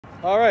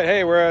All right,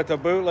 hey, we're at the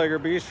Bootlegger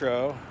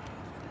Bistro,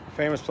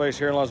 famous place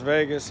here in Las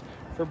Vegas,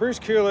 for Bruce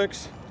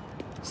Kulick's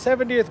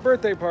 70th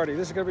birthday party.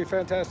 This is going to be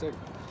fantastic.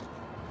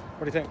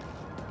 What do you think?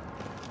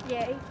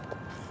 Yay.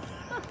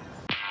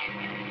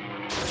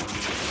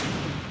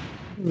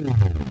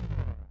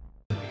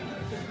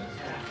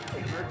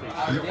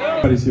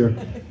 Everybody's here.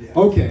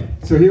 Okay,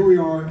 so here we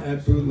are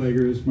at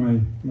Bootleggers, my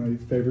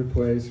favorite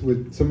place,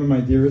 with some of my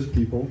dearest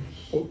people.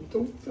 Oh,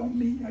 don't film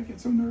me, I get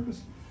so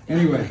nervous.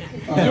 Anyway,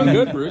 you're doing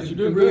good, Bruce. You're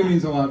doing it really good.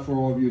 means a lot for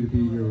all of you to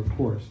be here, of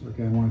course.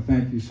 Okay, I want to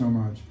thank you so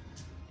much.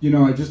 You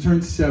know, I just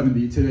turned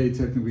 70. Today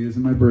technically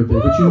isn't my birthday,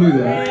 but you knew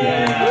that.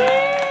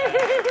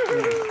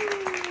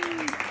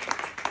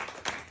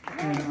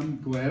 And I'm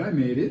glad I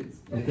made it.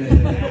 Okay.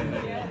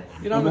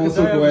 I'm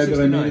also glad that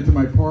I made it to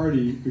my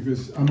party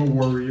because I'm a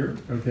warrior.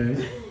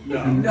 Okay.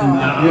 No.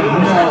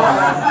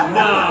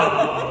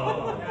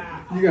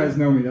 You guys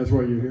know me. That's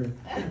why you're here.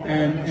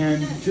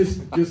 And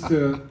just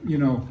to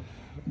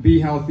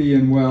be healthy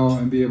and well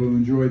and be able to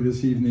enjoy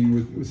this evening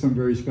with some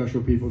very special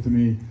people to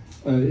me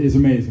is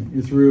amazing.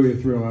 It's really a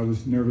thrill. I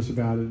was nervous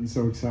about it and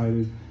so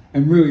excited.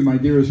 And really, my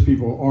dearest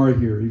people are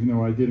here, even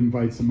though I did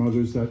invite some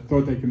others that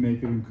thought they could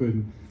make it and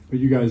couldn't. But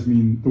you guys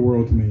mean the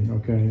world to me,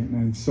 okay?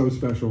 And it's so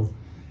special.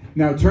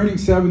 Now, turning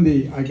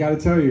 70, I got to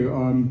tell you,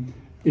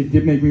 it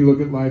did make me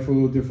look at life a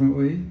little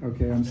differently,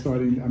 okay? I'm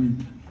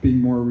being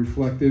more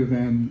reflective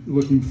and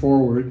looking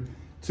forward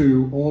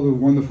to all the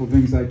wonderful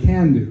things I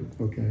can do,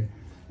 okay?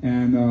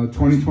 And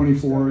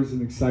 2024 is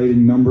an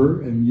exciting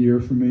number and year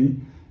for me,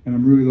 and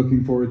I'm really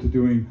looking forward to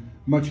doing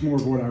much more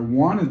of what I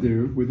want to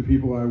do with the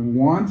people I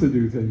want to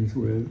do things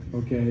with,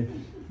 okay?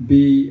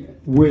 Be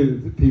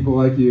with people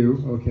like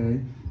you,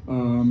 okay?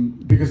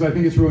 Because I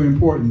think it's really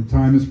important.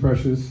 Time is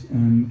precious,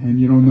 and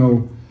you don't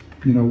know,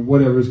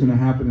 whatever is going to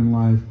happen in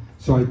life.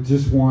 So I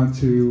just want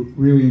to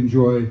really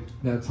enjoy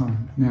that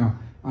time. Now,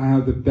 I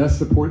have the best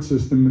support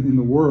system in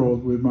the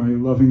world with my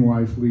loving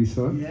wife,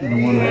 Lisa. And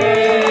I want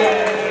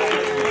to.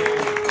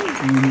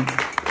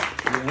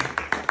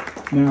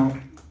 Now,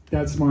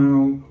 that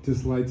smile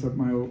just lights up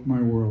my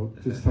world,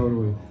 just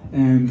totally.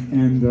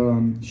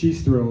 And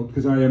she's thrilled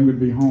because I am going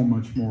to be home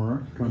much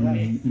more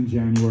coming in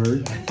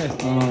January.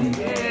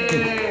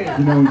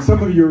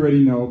 Some of you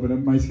already know, but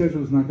my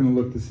schedule is not going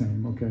to look the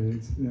same. Okay,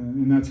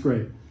 and that's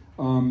great.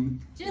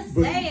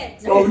 Say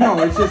it. Oh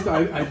no, it's just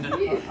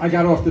I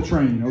got off the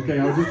train. Okay,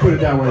 I'll just put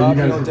it that way. You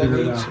guys will figure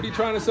it out. What are you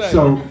trying to say?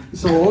 So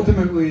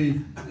ultimately,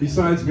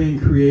 besides being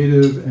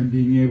creative and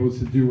being able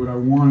to do what I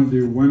want to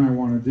do when I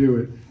want to do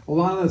it, a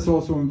lot of that's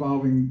also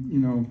involving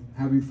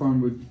having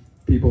fun with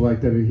people like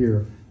that are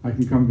here. I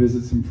can come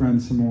visit some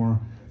friends some more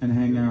and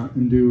hang out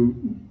and do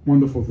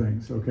wonderful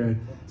things. Okay,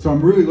 so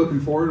I'm really looking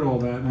forward to all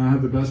that, and I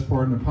have the best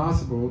partner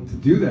possible to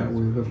do that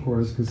with, of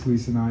course, because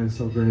Lisa and I are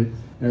so great.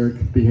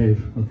 Eric,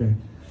 behave. Okay.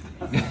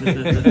 He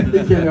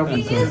can't help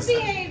himself. He is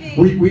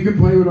behaving. We can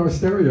play with our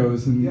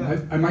stereos, and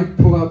I might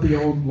pull out the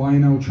old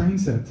Lionel train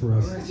set for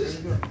us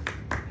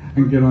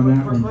and get on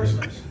that one.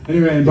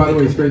 Anyway, and by the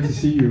way, it's great to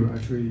see you.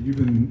 Actually, you've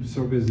been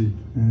so busy,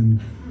 and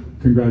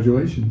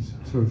congratulations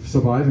for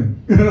surviving.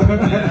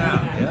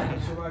 Yeah.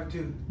 Survived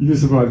too. You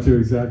survived too,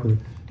 exactly.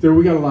 So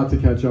we got a lot to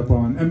catch up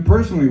on, and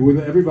personally, with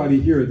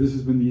everybody here, this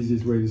has been the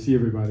easiest way to see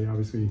everybody.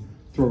 Obviously,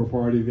 throw a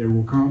party, they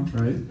will come,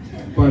 right?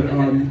 But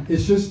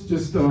it's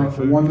just a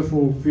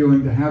wonderful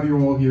feeling to have you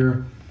all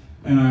here.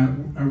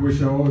 And I wish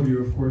all of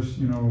you, of course,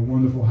 a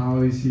wonderful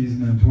holiday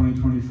season in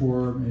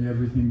 2024. May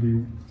everything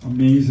be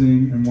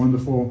amazing and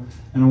wonderful.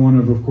 And I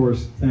want to, of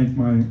course, thank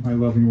my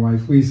loving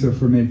wife, Lisa,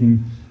 for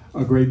making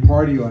a great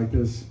party like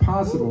this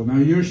possible.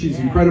 Now, she's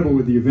incredible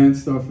with the event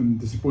stuff and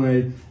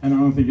display, and I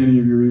don't think any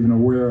of you are even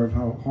aware of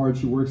how hard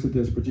she works at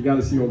this, but you got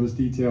to see all this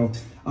detail.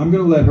 I'm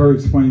going to let her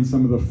explain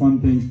some of the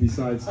fun things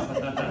besides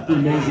the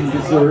amazing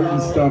dessert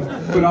and stuff,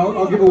 but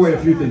I'll give away a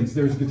few things.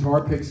 There's guitar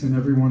picks in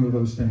every one of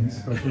those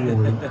things.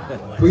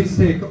 Please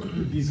take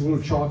these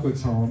little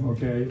chocolates home,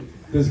 okay?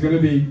 There's going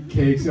to be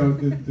cakes.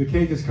 The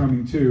cake is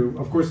coming too.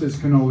 Of course, there's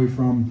cannoli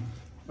from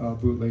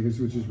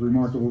Bootleggers, which is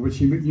remarkable. But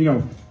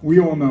we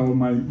all know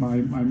my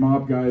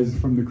mob guys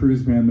from the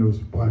cruise band, those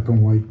black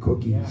and white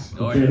cookies.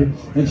 Okay,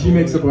 and she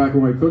makes a black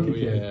and white cookie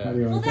cake. How do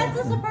you like that's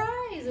that? a surprise.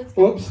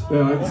 Oops,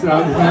 it's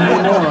not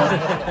anymore.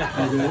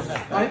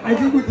 I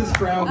think with this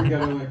crowd, we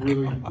gotta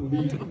really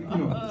lead.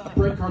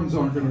 Breadcrumbs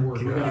aren't gonna work.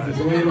 We gotta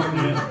just lay it on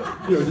the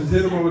head. Just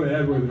hit them over the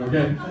head with it.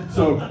 Okay.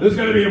 So there's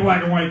gonna be a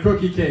black and white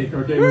cookie cake.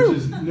 Okay, which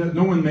is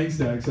no one makes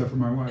that except for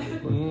my wife.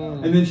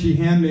 And then she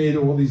handmade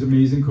all these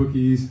amazing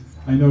cookies.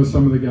 I know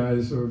some of the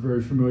guys are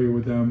very familiar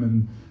with them,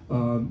 and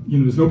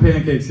there's no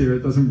pancakes here.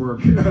 It doesn't work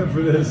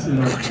for this,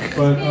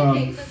 But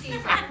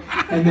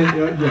and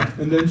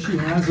then she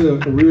has a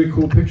really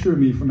cool picture of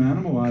me from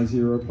Animalize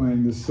era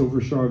playing this silver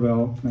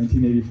Charvel,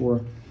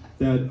 1984,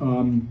 that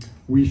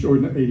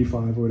or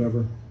 85 or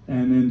whatever.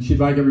 And then she'd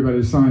like everybody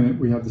to sign it.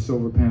 We have the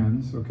silver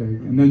pans, okay.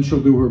 And then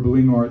she'll do her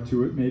bling art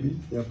to it, maybe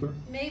after.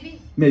 Maybe.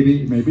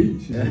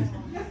 She says.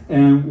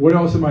 And what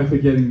else am I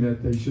forgetting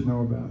that they should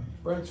know about?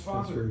 Brent's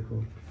father. That's very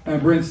cool. And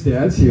Brent's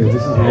dad's here.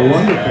 This is very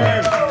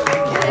wonderful.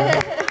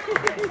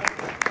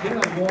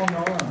 long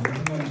arm.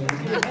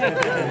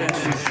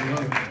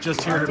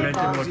 Just here to make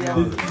him look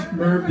good.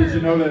 Merv, did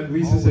you know that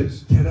Lisa said,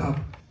 get up?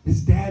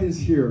 His dad is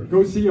here.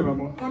 Go see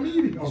him. I'm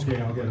eating.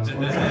 Okay, I'll get up.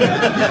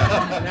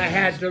 I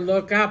had to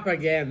look up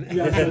again.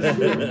 Yes, that's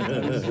true.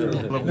 That's true.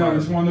 No,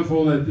 it's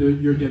wonderful that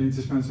you're getting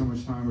to spend so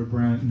much time with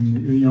Brent.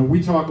 And, you know,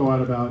 we talk a lot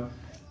about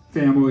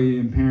family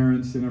and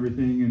parents and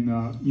everything.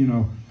 And, you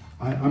know,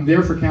 I'm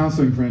there for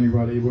counseling for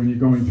anybody when you're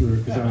going through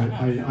it, because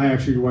I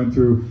actually went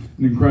through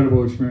an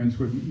incredible experience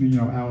with, you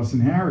know, Alice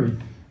and Harry.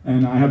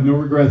 And I have no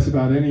regrets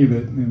about any of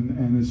it.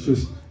 And it's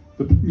just,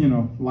 you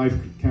know, life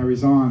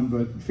carries on,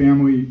 but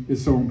family is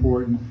so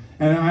important.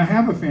 And I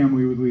have a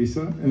family with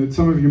Lisa.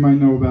 Some of you might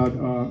know about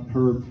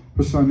her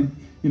son,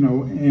 you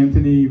know,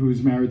 Anthony,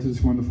 who's married to this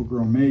wonderful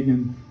girl,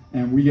 Megan,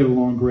 and we get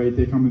along great.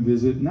 They come and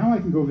visit. Now I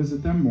can go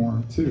visit them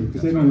more, too,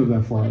 because they don't live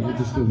that far. They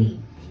just didn't,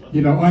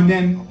 you know, and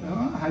then,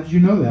 how did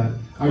you know that?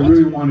 I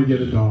really want to get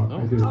a dog.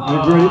 I do.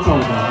 I've already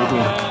told them. I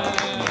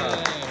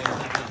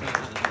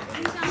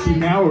do. See,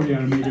 now we got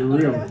to make it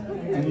real.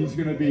 And he's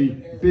going to be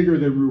bigger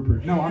than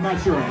Rupert. No, I'm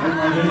not sure. I think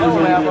he's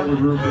going to be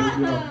with Rupert.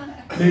 You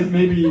know,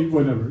 maybe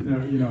whatever.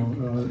 You know.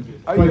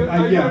 Are you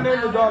going to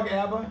name the dog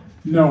Abba?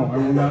 No, I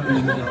will not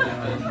name the dog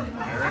Abba.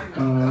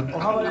 Well,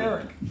 how about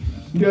Eric?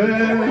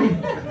 Erica.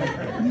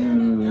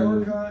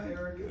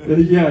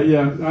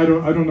 Yeah. I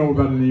don't know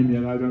about a name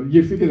yet.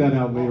 You figure that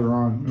out later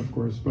on, of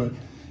course. But.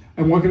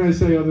 And what can I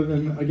say other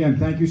than, again,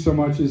 thank you so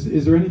much.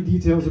 Is there any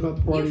details about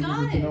the party you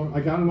need to know? I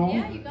got it all?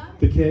 Yeah, you got it.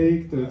 The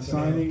cake, the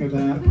signing of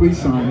that. Please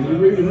sign it. It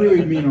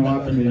really mean a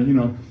lot to me. You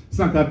know, it's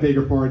not that big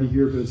a party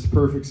here, but it's the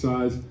perfect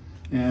size.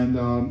 And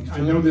I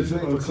know that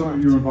some of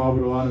you are involved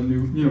with a lot of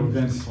new, you know,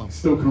 events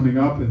still coming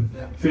up and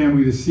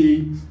family to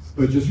see.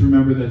 But just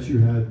remember that you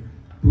had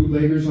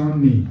bootleggers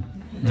on me.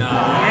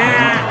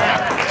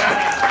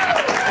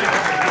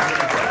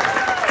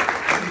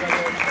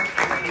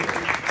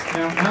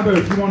 Abba,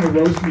 if you want to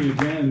roast me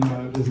again,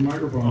 there's a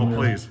microphone. Oh,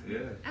 please.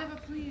 Abba,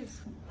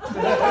 please.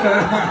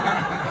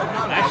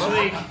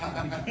 Actually,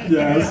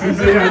 yes, I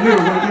knew.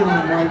 I'll give him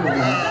the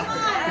microphone.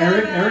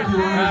 Eric, you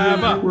want to say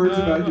a few words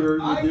about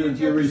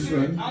your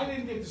research? I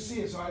didn't get to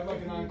see it, so I'd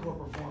like an encore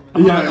performance.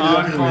 Yeah,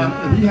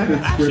 exactly. He had it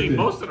scripted. actually,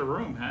 most of the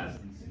room has.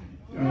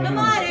 Come on,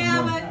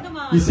 Abba, come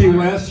on. You see,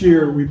 last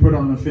year we put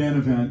on a fan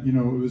event. You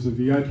know, it was a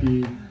VIP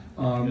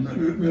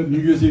New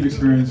Year's Eve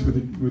experience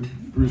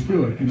with Bruce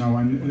Kulick. You know,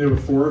 and there were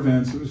 4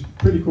 events. It was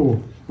pretty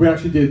cool. We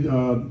actually did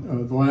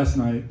the last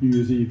night, New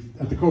Year's Eve,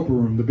 at the Copa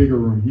Room, the bigger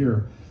room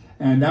here.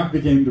 And that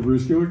became the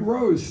Bruce Kulick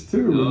roast,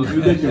 too. It was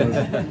ridiculous.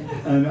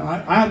 And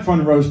I had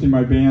fun roasting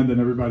my band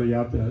and everybody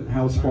out there.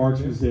 Hal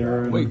Sparks was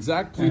there. And, wait,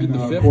 Zach pleaded the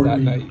 5th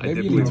Courtney, that night.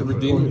 Maybe you need to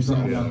redeem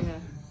yourself. Yeah.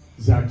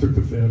 Zach took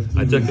the 5th.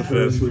 I took the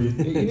 5th.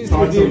 He needs to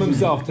redeem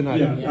himself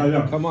tonight. Yeah, I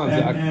know. Come on,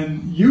 Zach.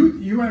 And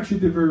you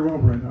actually did very well,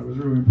 Brent. I was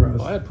really impressed.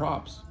 Well, I had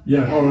props.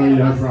 Yeah,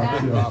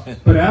 props. Yeah.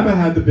 But Abba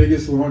had the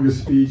biggest,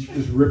 longest speech,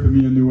 just ripping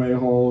me a new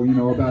a-hole, you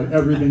know, about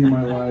everything in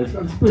my life.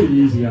 It's pretty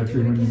easy,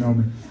 actually, when you know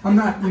me. I'm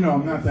not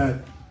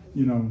that,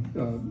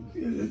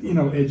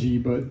 edgy,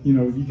 but, you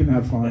know, you can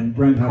have fun.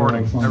 Brent had a lot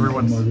of fun.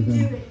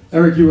 Everything.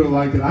 Eric, you would have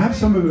liked it. I have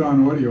some of it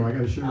on audio. I got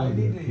to share it. I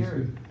need to hear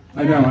it.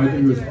 I know.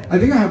 I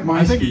think I have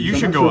my speech. You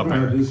should go up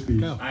there. This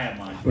speech. I have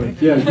mine.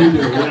 But yeah, you do.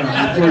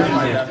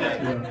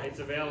 Yeah. It's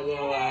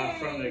available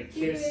from the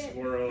Kiss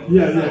World.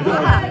 Yeah.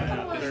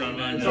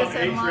 It's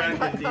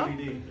on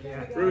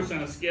DVD. Bruce,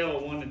 on a scale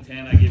of 1 to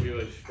 10, I give you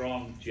a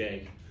strong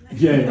J.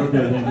 J,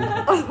 okay, thank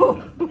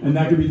you. And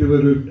that can be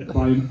delivered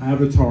by an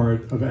avatar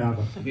of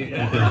ABBA.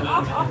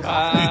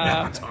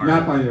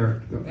 Not by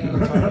Eric.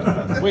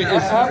 Wait,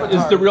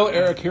 is the real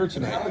Eric here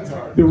tonight?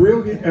 The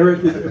real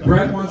Eric,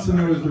 Brent wants to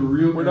know is the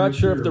real We're not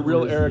sure if the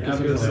real Eric is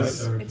here.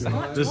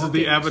 This is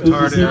the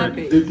avatar Eric.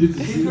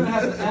 He's going to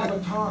have an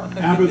avatar.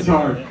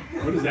 Avatar.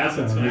 What does that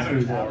sound?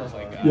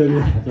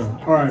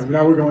 Yeah. All right,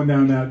 now we're going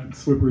down that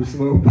slippery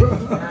slope.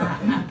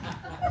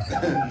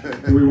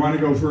 Do we want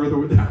to go further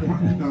with that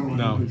one? No. I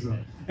don't think so.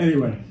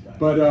 Anyway,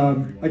 but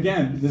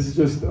again, this is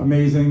just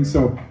amazing.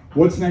 So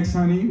what's next,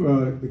 honey?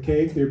 The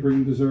cake, they're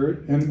bringing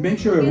dessert. And make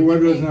sure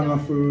whoever doesn't have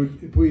enough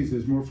food, please,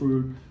 there's more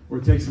food, or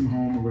take some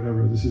home or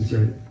whatever. This is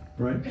great,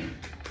 right?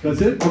 That's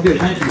it? Okay,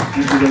 thank you.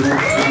 Thank you very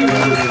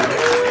much.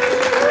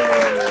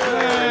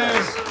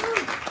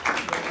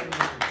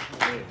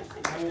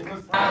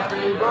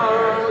 Happy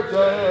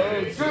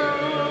birthday to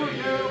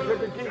you.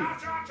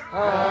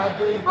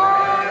 Happy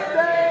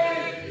birthday,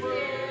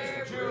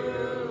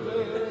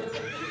 Julie.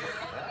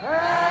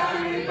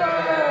 Happy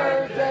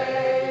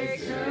birthday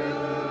to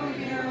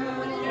you.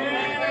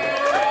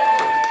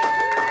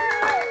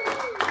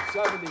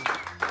 70.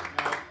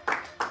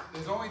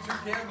 There's only 2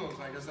 candles.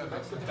 I guess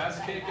that's the best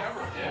cake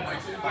ever.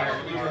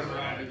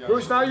 Yeah.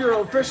 Bruce, now you're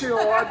officially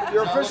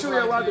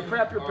allowed to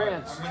crap your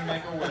pants. I'm gonna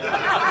make a wish.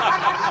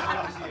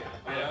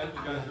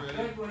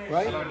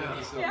 Right?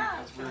 Yeah.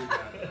 That's very good.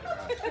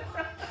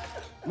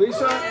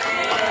 Lisa?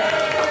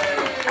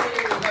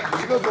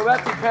 She goes, well,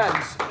 that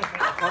depends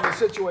on the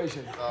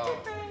situation.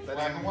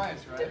 Black and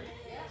whites, right?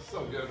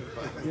 So good.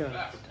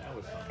 Yeah.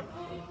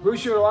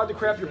 Bruce, you're allowed to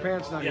crap your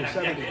pants now. You're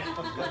 70.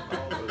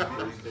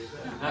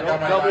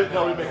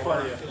 Nobody make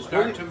fun of you.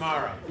 Start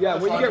tomorrow. Yeah,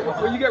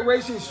 when you get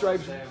racing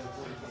stripes,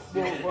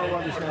 we'll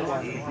understand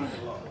why.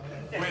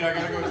 Wait, I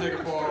gotta go take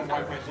a ball and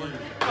wipe my teeth.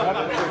 I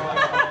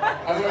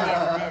learned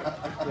that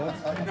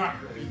from him. Not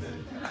great.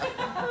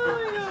 Oh,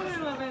 I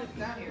love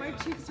it. My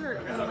cheeks hurt.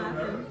 I'm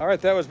laughing. All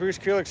right, that was Bruce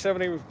Kulick's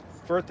 70th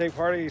birthday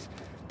party.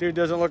 Dude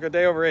doesn't look a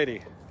day over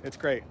 80. It's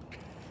great.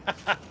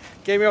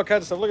 Gave me all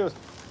kinds of stuff. Look at this.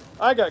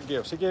 I got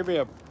gifts. He gave me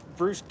a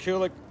Bruce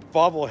Kulick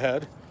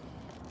bobblehead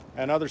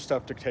and other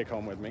stuff to take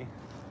home with me.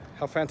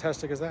 How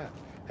fantastic is that?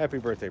 Happy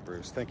birthday,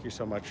 Bruce. Thank you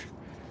so much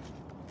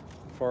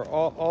for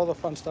all the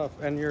fun stuff.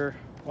 And you're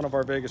one of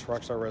our Vegas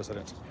Rockstar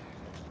residents.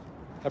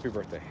 Happy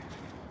birthday.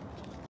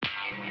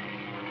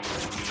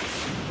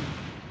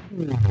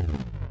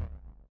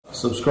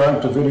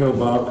 Subscribe to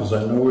Videobob because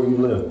I know where you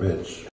live, bitch.